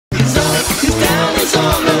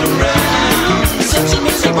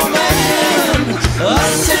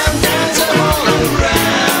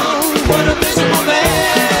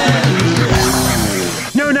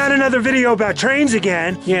video about trains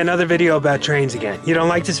again. Yeah, another video about trains again. You don't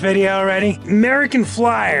like this video already? American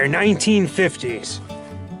Flyer, 1950s.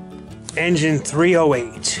 Engine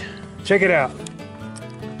 308. Check it out.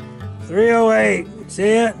 308. See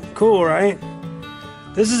it? Cool, right?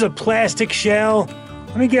 This is a plastic shell.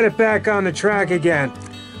 Let me get it back on the track again.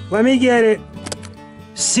 Let me get it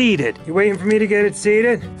seated. You waiting for me to get it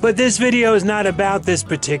seated? But this video is not about this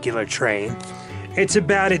particular train. It's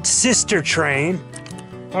about its sister train.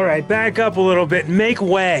 All right, back up a little bit. Make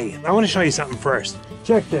way. I want to show you something first.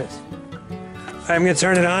 Check this. I'm going to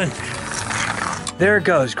turn it on. There it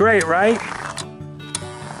goes. Great, right?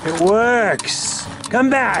 It works. Come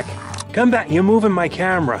back. Come back. You're moving my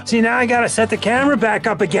camera. See, now I got to set the camera back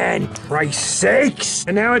up again. Christ's sakes.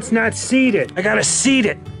 And now it's not seated. I got to seat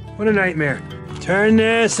it. What a nightmare. Turn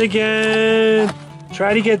this again.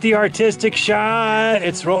 Try to get the artistic shot.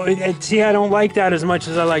 It's rolling. See, I don't like that as much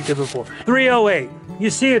as I liked it before. 308. You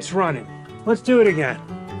see it's running. Let's do it again.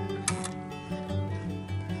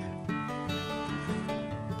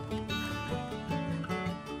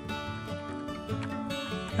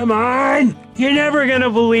 Come on. You're never gonna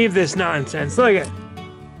believe this nonsense. Look at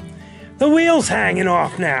the wheel's hanging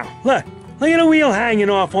off now. Look at the wheel hanging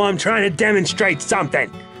off while I'm trying to demonstrate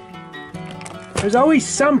something. There's always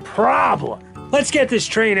some problem. Let's get this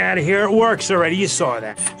train out of here. It works already. You saw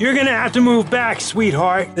that. You're gonna have to move back,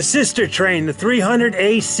 sweetheart. The sister train, the 300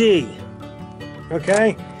 AC.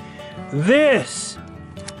 Okay? This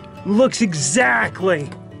looks exactly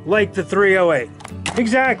like the 308.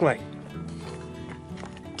 Exactly.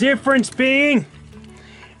 Difference being,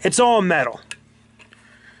 it's all metal.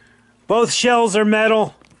 Both shells are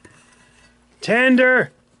metal.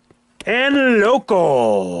 Tender and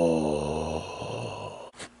local.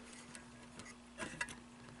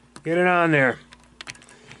 Get it on there.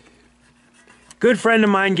 Good friend of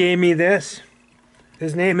mine gave me this.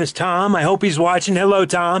 His name is Tom. I hope he's watching. Hello,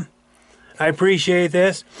 Tom. I appreciate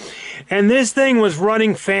this. And this thing was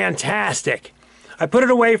running fantastic. I put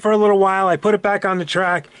it away for a little while. I put it back on the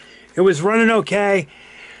track. It was running okay.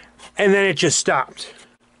 And then it just stopped.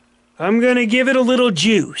 I'm going to give it a little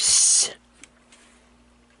juice.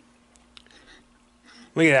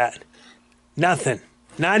 Look at that. Nothing.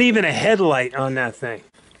 Not even a headlight on that thing.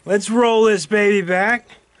 Let's roll this baby back.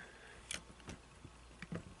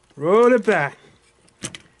 Roll it back.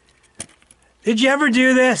 Did you ever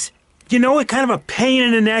do this? Do you know what kind of a pain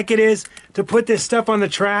in the neck it is to put this stuff on the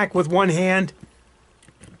track with one hand?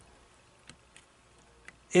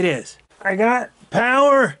 It is. I got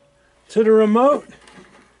power to the remote.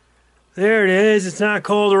 There it is. It's not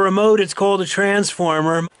called a remote, it's called a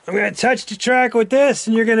transformer. I'm going to touch the track with this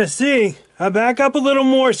and you're going to see. I'll back up a little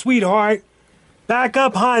more, sweetheart. Back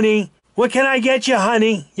up, honey. What can I get you,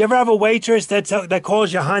 honey? You ever have a waitress that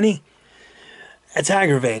calls you honey? That's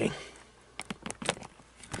aggravating.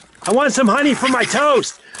 I want some honey for my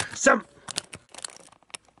toast. Some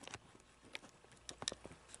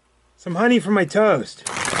honey for my toast.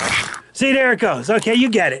 See, there it goes. Okay, you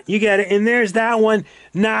get it. You get it. And there's that one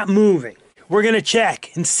not moving. We're going to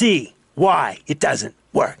check and see why it doesn't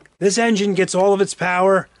work. This engine gets all of its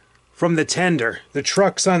power from the tender. The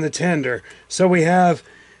truck's on the tender. So we have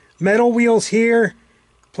metal wheels here,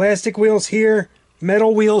 plastic wheels here,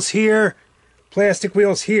 metal wheels here, plastic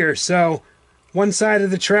wheels here. So one side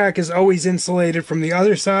of the track is always insulated from the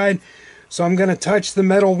other side. So I'm going to touch the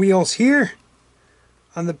metal wheels here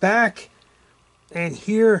on the back and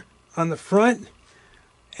here on the front.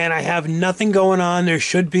 And I have nothing going on. There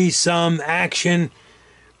should be some action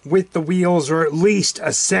with the wheels, or at least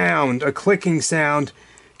a sound, a clicking sound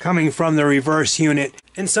coming from the reverse unit.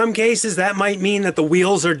 In some cases, that might mean that the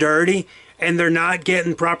wheels are dirty and they're not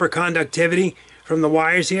getting proper conductivity from the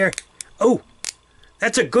wires here. Oh,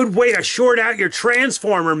 that's a good way to short out your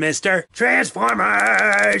transformer, mister.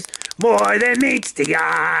 Transformers, more than meets the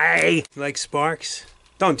eye. Like sparks?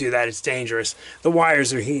 Don't do that, it's dangerous. The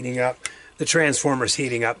wires are heating up. The transformer's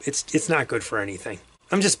heating up. It's not good for anything.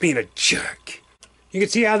 I'm just being a jerk. You can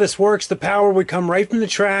see how this works. The power would come right from the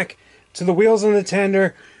track to the wheels on the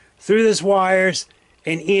tender, through this wires,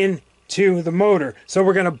 and into the motor. So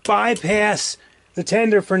we're going to bypass the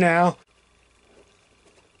tender for now.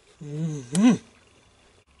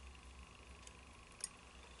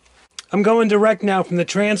 I'm going direct now from the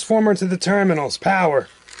transformer to the terminals. Power.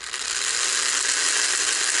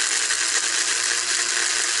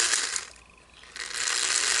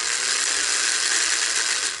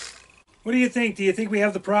 What do you think? Do you think we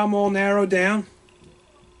have the problem all narrowed down?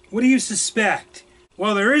 What do you suspect?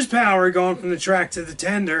 Well, there is power going from the track to the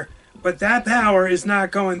tender, but that power is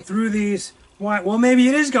not going through these wires. Well, maybe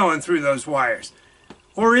it is going through those wires.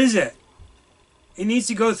 Or is it? it needs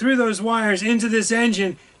to go through those wires into this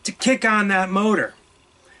engine to kick on that motor.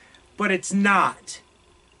 But it's not.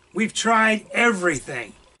 We've tried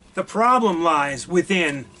everything. The problem lies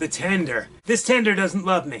within the tender. This tender doesn't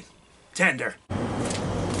love me. Tender.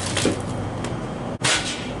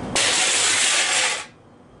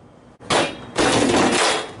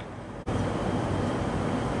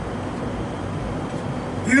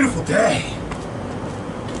 Beautiful day.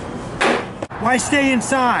 Why stay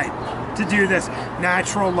inside to do this?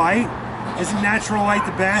 Natural light? Isn't natural light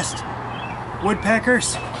the best?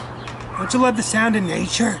 Woodpeckers? Don't you love the sound of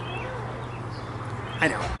nature? I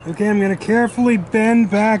know. Okay, I'm gonna carefully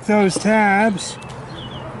bend back those tabs.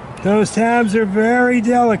 Those tabs are very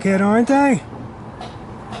delicate, aren't they?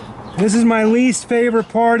 This is my least favorite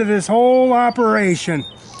part of this whole operation.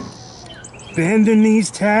 Bending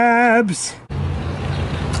these tabs.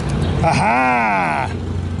 Aha!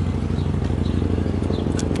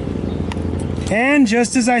 And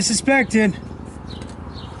just as I suspected,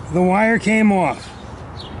 the wire came off.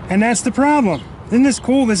 And that's the problem. Isn't this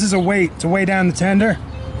cool? This is a weight to weigh down the tender.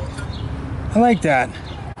 I like that.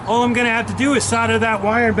 All I'm gonna have to do is solder that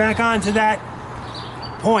wire back onto that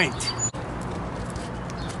point.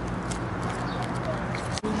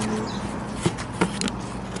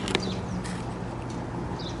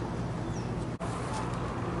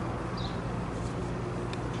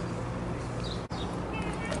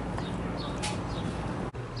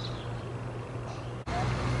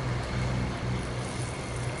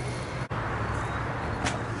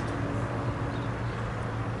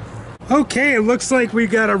 Okay, it looks like we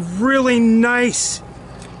got a really nice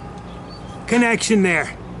connection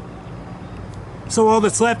there. So all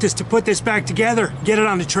that's left is to put this back together, get it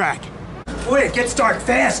on the track. Boy, it gets dark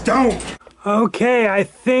fast, don't. Okay, I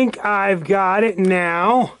think I've got it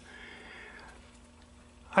now.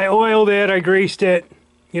 I oiled it, I greased it,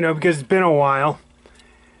 you know, because it's been a while.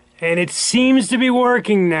 And it seems to be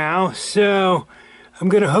working now, so I'm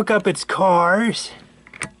gonna hook up its cars,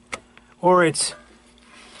 or its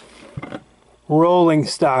rolling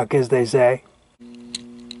stock, as they say.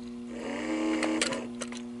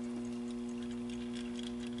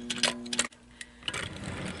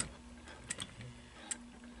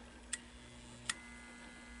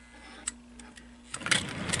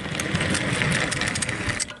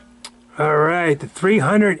 All right, the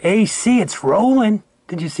 300 AC, it's rolling.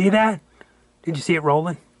 Did you see that? Did you see it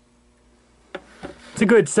rolling? It's a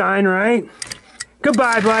good sign, right?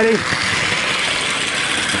 Goodbye, buddy.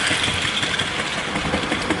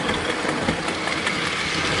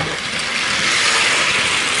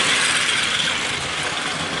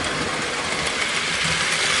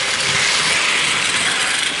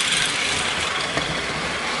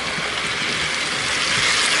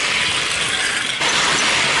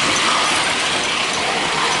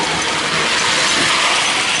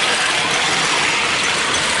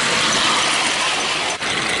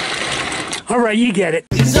 All right, you get it.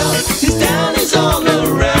 He's up, he's down, he's all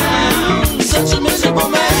around. Such a miserable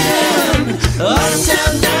man.